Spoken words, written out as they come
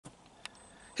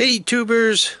Hey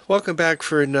tubers, welcome back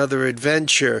for another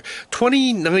adventure.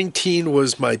 2019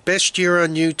 was my best year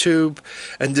on YouTube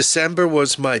and December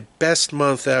was my best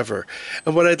month ever.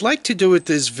 And what I'd like to do with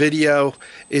this video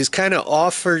is kind of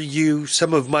offer you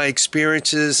some of my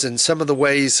experiences and some of the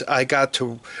ways I got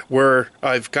to where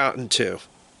I've gotten to.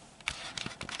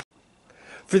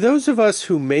 For those of us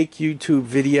who make YouTube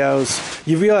videos,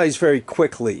 you realize very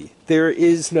quickly there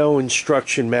is no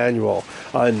instruction manual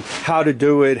on how to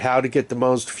do it, how to get the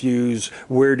most views,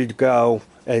 where to go,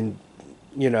 and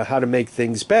how to make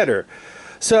things better.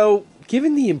 So,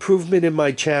 given the improvement in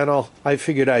my channel, I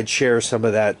figured I'd share some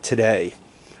of that today.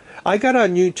 I got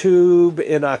on YouTube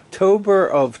in October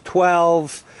of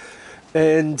 12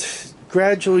 and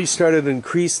gradually started to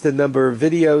increase the number of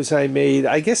videos I made.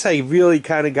 I guess I really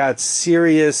kind of got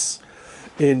serious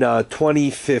in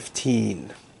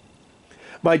 2015.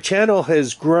 My channel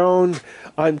has grown.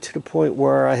 I'm to the point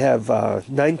where I have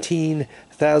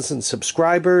 19,000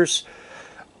 subscribers.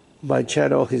 My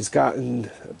channel has gotten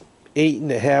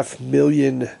 8.5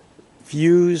 million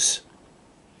views.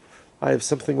 I have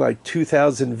something like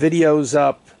 2,000 videos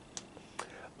up.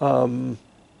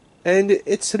 And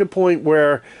it's to the point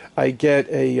where I get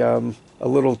a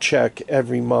little check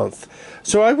every month.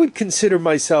 So I would consider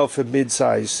myself a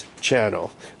mid-size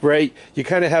channel, right? You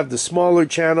kind of have the smaller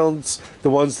channels, the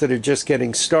ones that are just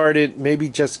getting started, maybe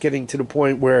just getting to the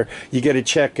point where you get a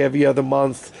check every other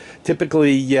month.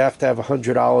 Typically, you have to have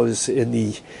 $100 in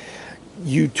the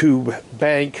YouTube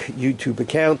bank, YouTube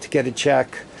account to get a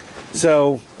check.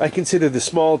 So I consider the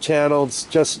small channels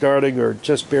just starting or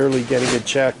just barely getting a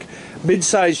check.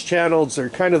 Mid-sized channels are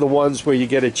kind of the ones where you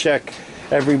get a check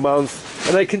every month.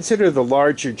 And I consider the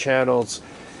larger channels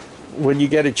when you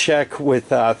get a check with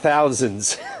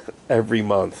thousands every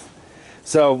month.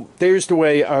 So there's the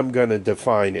way I'm going to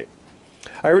define it.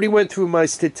 I already went through my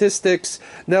statistics.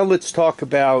 Now let's talk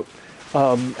about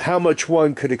how much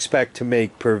one could expect to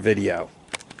make per video.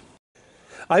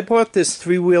 I bought this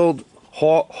three-wheeled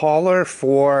hauler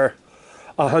for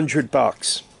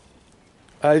 $100.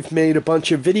 I've made a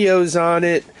bunch of videos on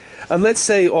it, and let's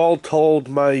say all told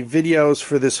my videos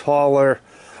for this hauler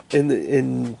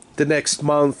in the next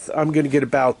month I'm going to get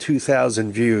about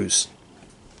 2,000 views.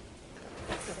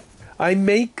 I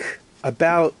make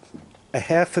about a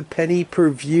half a penny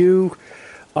per view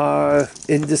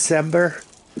in December.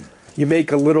 You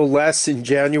make a little less in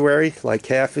January, like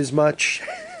half as much.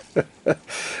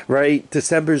 Right?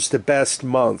 December's the best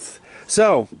month.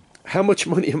 So how much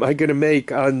money am I going to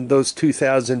make on those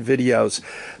 2,000 videos?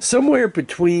 Somewhere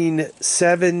between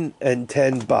 $7 and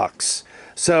 $10.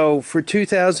 So for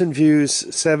 2,000 views,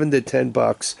 $7 to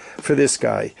 $10 for this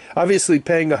guy. Obviously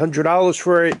paying $100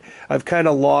 for it, I've kind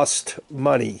of lost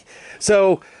money.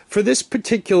 So for this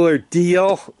particular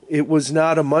deal, it was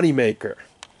not a moneymaker.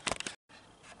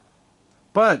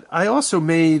 But I also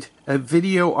made a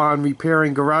video on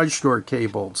repairing garage door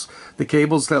cables. The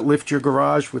cables that lift your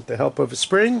garage with the help of a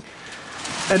spring.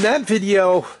 And that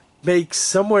video makes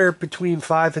somewhere between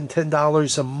 $5 and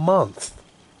 $10 a month.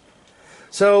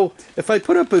 So if I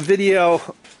put up a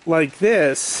video like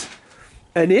this,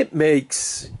 and it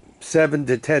makes $7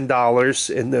 to $10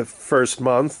 in the first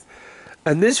month,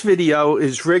 and this video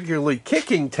is regularly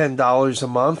kicking $10 a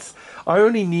month, I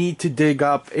only need to dig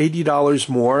up $80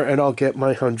 more and I'll get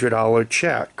my $100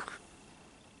 check.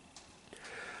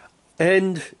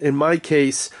 And in my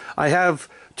case, I have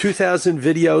 2,000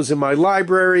 videos in my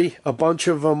library, a bunch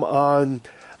of them on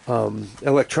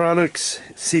electronics,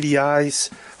 CDIs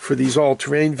for these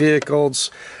all-terrain vehicles.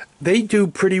 They do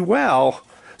pretty well.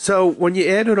 So when you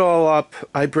add it all up,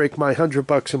 I break my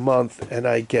 $100 a month and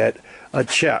I get a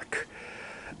check.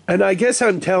 And I guess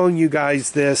I'm telling you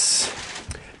guys this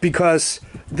because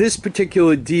this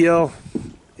particular deal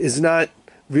is not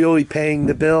really paying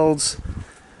the bills.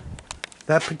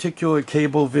 That particular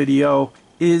cable video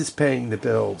is paying the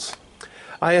bills.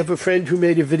 I have a friend who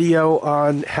made a video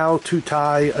on how to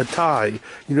tie a tie.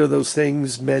 You know those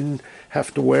things men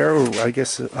have to wear, or I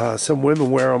guess some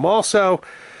women wear them also.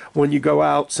 When you go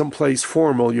out someplace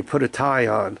formal, you put a tie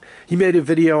on. He made a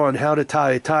video on how to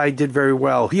tie a tie, did very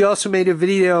well. He also made a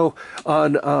video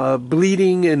on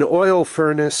bleeding an oil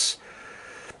furnace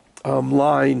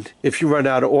line. If you run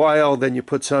out of oil, then you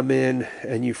put some in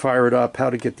and you fire it up, how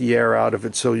to get the air out of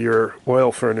it so your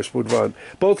oil furnace would run.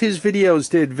 Both his videos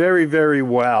did very, very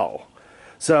well.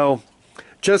 So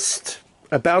just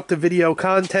about the video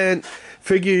content,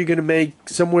 figure you're going to make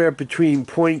somewhere between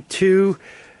 0.2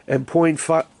 and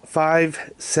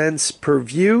 0.5 cents per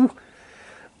view.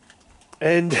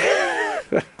 And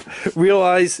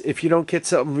realize if you don't get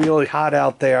something really hot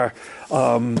out there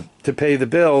to pay the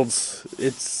bills,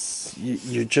 it's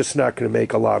you're just not going to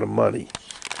make a lot of money.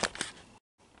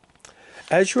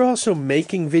 As you're also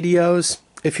making videos,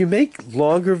 if you make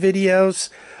longer videos,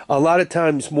 a lot of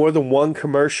times more than one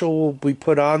commercial will be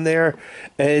put on there,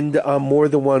 and more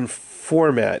than one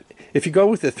format. If you go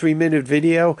with a 3-minute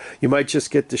video, you might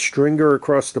just get the stringer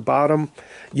across the bottom.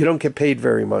 You don't get paid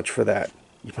very much for that.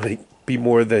 You might be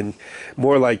more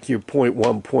like your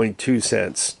 0.1, 0.2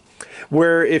 cents.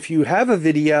 Where if you have a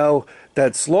video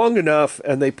that's long enough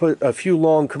and they put a few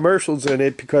long commercials in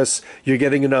it because you're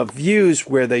getting enough views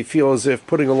where they feel as if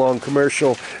putting a long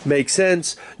commercial makes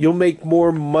sense, you'll make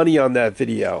more money on that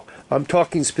video. I'm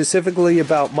talking specifically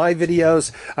about my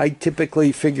videos. I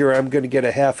typically figure I'm going to get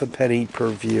a half a penny per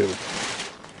view.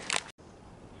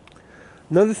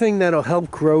 Another thing that'll help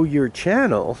grow your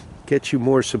channel, get you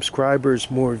more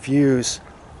subscribers, more views,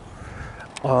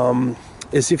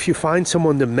 is if you find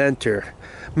someone to mentor.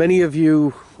 Many of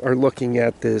you are looking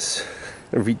at this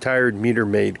retired meter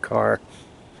maid car.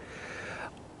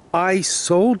 I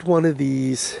sold one of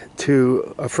these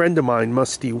to a friend of mine,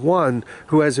 Musty One,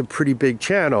 who has a pretty big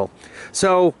channel.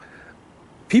 So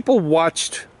people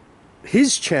watched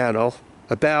his channel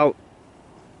about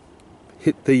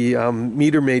the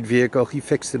meter maid vehicle. He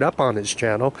fixed it up on his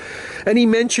channel, and he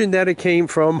mentioned that it came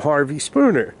from Harvey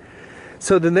Spooner.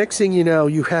 So the next thing you know,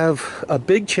 you have a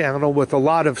big channel with a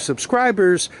lot of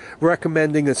subscribers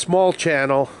recommending a small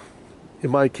channel,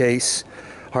 in my case,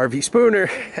 Harvey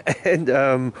Spooner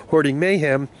and Hoarding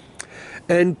Mayhem.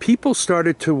 And people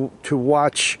started to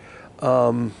watch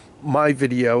my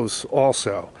videos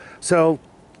also. So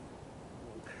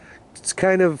it's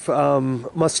kind of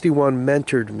Musty One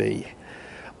mentored me.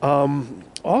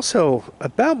 Also,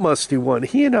 about Musty One,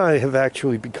 he and I have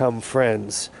actually become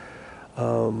friends.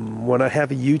 When I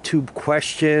have a YouTube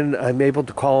question, I'm able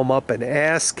to call him up and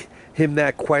ask him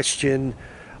that question.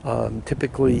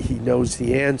 Typically, he knows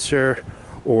the answer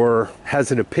or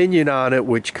has an opinion on it,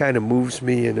 which kind of moves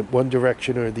me in one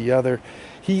direction or the other.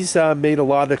 He's made a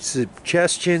lot of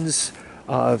suggestions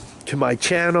to my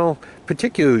channel,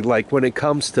 particularly like when it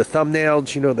comes to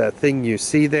thumbnails, you know, that thing you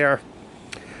see there,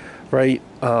 right?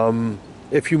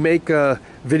 If you make a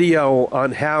video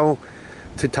on how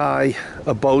to tie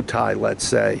a bow tie, let's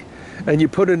say, and you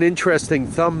put an interesting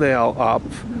thumbnail up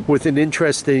with an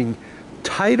interesting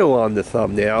title on the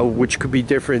thumbnail, which could be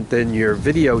different than your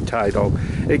video title,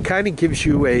 it kind of gives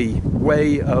you a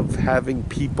way of having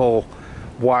people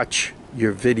watch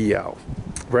your video,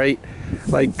 right?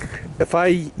 Like if I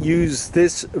use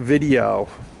this video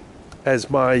as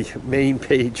my main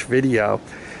page video,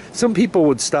 some people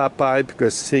would stop by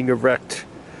because seeing a wrecked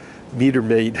meter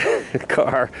maid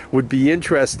car would be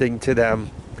interesting to them,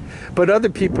 but other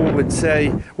people would say,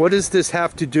 what does this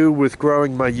have to do with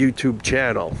growing my YouTube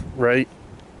channel, right?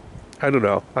 I don't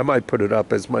know, I might put it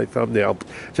up as my thumbnail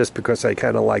just because I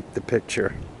kind of like the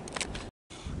picture.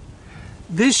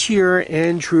 This year,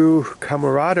 Andrew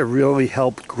Camarata really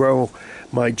helped grow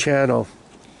my channel.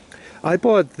 I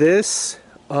bought this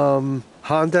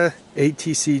Honda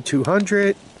ATC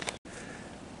 200,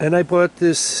 and I bought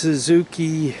this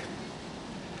Suzuki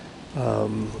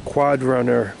Quad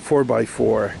Runner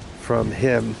 4x4 from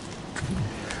him.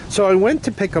 So I went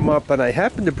to pick them up, and I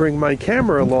happened to bring my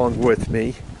camera along with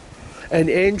me. And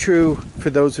Andrew, for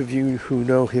those of you who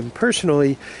know him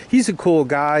personally, he's a cool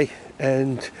guy.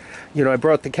 And, you know, I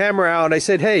brought the camera out. I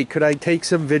said, hey, could I take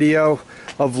some video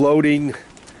of loading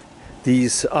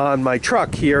these on my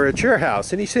truck here at your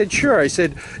house? And he said, sure. I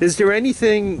said, is there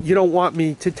anything you don't want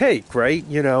me to take, right?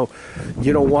 You know,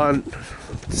 you don't want to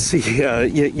see,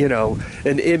 you know,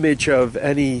 an image of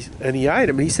any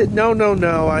item. And he said, no,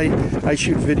 I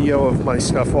shoot video of my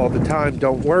stuff all the time.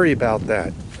 Don't worry about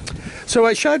that. So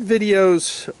I shot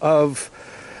videos of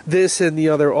this and the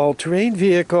other all-terrain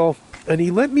vehicle, and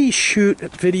he let me shoot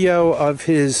video of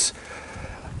his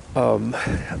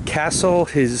castle,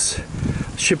 his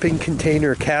shipping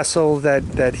container castle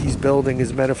that he's building.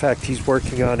 As a matter of fact, he's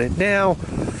working on it now.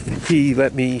 He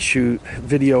let me shoot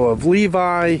video of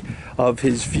Levi, of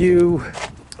his view,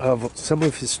 of some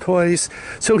of his toys.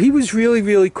 So he was really,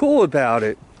 really cool about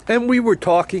it. And we were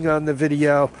talking on the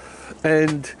video,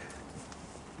 and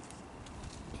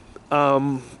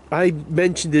I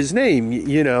mentioned his name,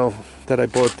 you know, that I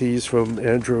bought these from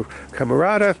Andrew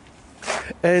Camarata.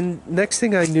 And next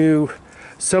thing I knew,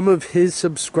 some of his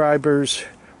subscribers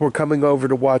were coming over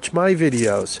to watch my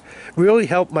videos. Really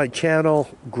helped my channel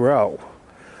grow.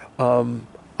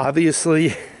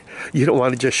 Obviously, you don't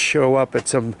want to just show up at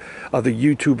some other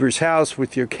YouTuber's house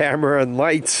with your camera and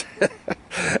lights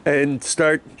and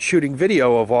start shooting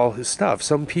video of all his stuff.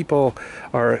 Some people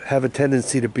have a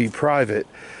tendency to be private.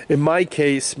 In my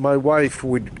case, my wife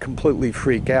would completely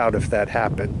freak out if that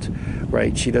happened,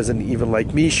 right? She doesn't even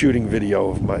like me shooting video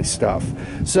of my stuff.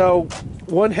 So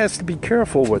one has to be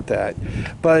careful with that.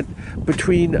 But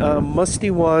between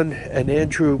Musty One and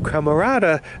Andrew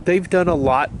Camarata, they've done a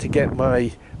lot to get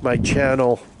my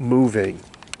channel moving.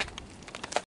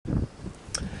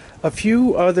 A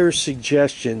few other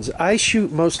suggestions. I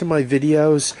shoot most of my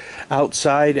videos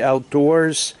outside,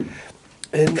 outdoors,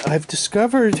 and I've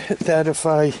discovered that if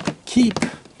I keep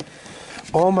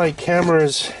all my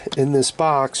cameras in this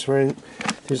box, right,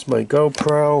 there's my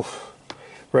GoPro,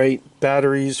 right,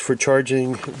 batteries for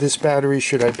charging this battery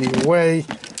should I be away,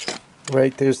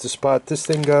 right, there's the spot this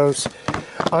thing goes.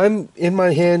 In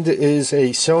my hand is a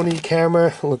Sony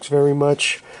camera, looks very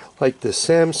much like the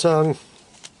Samsung.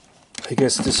 I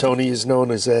guess the Sony is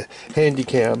known as a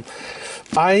Handycam.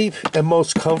 I am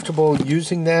most comfortable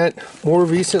using that. More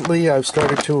recently, I've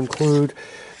started to include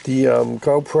the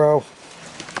GoPro.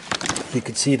 You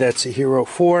can see that's a Hero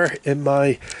 4 in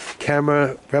my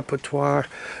camera repertoire.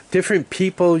 Different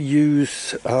people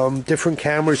use different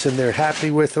cameras and they're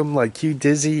happy with them, like you,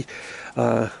 Dizzy,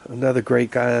 another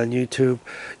great guy on YouTube,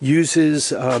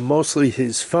 uses mostly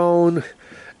his phone.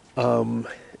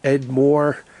 Ed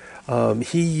Moore,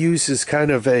 he uses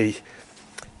kind of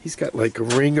he's got like a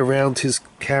ring around his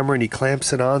camera and he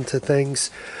clamps it onto things.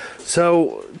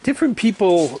 So different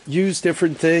people use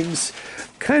different things.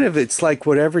 Kind of, it's like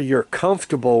whatever you're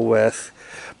comfortable with.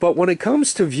 But when it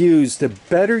comes to views, the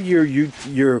better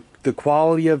the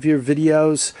quality of your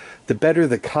videos, the better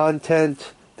the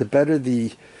content, the better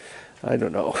the, I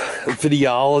don't know,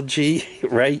 videology,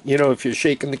 right? You know, if you're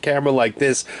shaking the camera like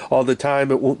this all the time,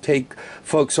 it won't take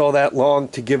folks all that long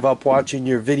to give up watching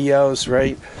your videos,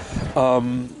 right?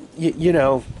 You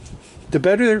know, the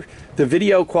better the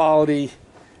video quality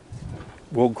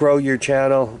will grow your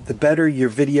channel, the better your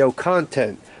video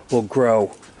content will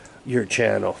grow your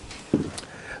channel.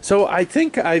 So I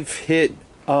think I've hit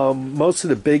most of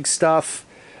the big stuff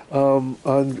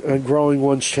on growing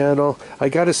one's channel. I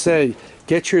gotta say,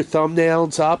 get your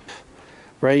thumbnails up,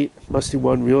 right? Musty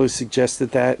One really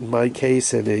suggested that in my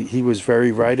case, and he was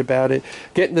very right about it.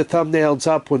 Getting the thumbnails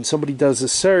up when somebody does a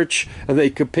search and they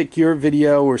could pick your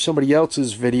video or somebody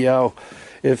else's video,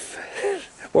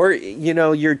 or, you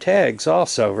know, your tags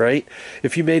also, right?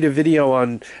 If you made a video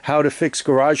on how to fix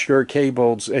garage door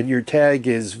cables and your tag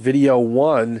is video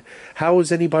 1, how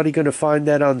is anybody going to find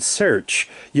that on search?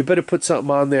 You better put something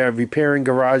on there, repairing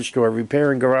garage door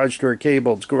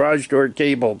cables,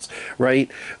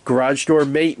 right? Garage door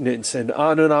maintenance, and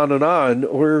on and on and on,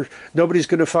 or nobody's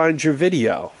going to find your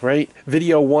video, right?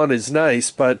 Video 1 is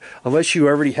nice, but unless you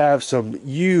already have some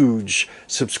huge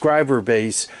subscriber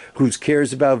base who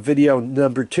cares about video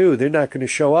number 2, they're not going to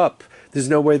show up. There's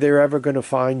no way they're ever going to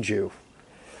find you.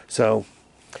 So,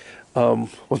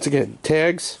 once again,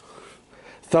 tags,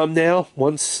 thumbnail.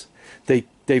 Once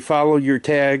they follow your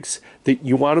tags, that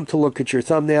you want them to look at your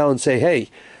thumbnail and say, hey,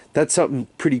 that's something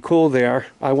pretty cool there.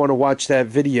 I want to watch that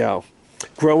video.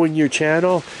 Growing your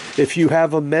channel, if you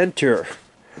have a mentor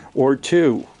or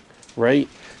two, right?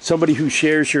 Somebody who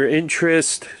shares your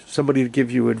interest, somebody to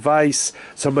give you advice,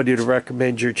 somebody to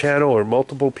recommend your channel, or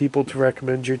multiple people to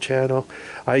recommend your channel.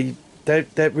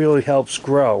 That really helps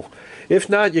grow. If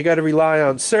not, you got to rely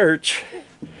on search.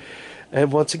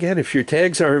 And once again, if your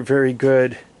tags aren't very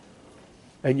good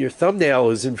and your thumbnail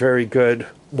isn't very good,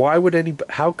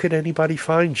 how could anybody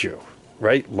find you?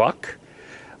 Right? Luck?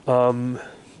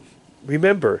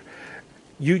 Remember,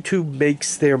 YouTube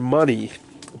makes their money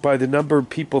by the number of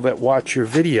people that watch your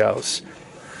videos.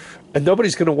 And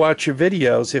nobody's going to watch your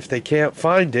videos if they can't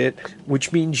find it,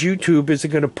 which means YouTube isn't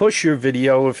going to push your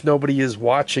video if nobody is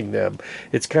watching them.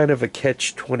 It's kind of a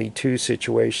catch-22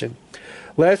 situation.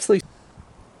 Lastly,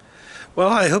 well,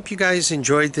 I hope you guys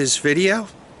enjoyed this video.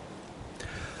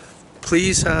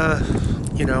 Please,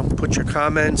 you know, put your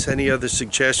comments, any other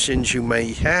suggestions you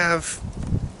may have.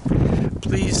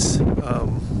 Please,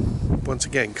 once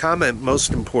again, comment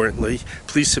most importantly.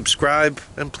 Please subscribe,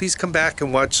 and please come back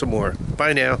and watch some more.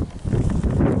 Bye now.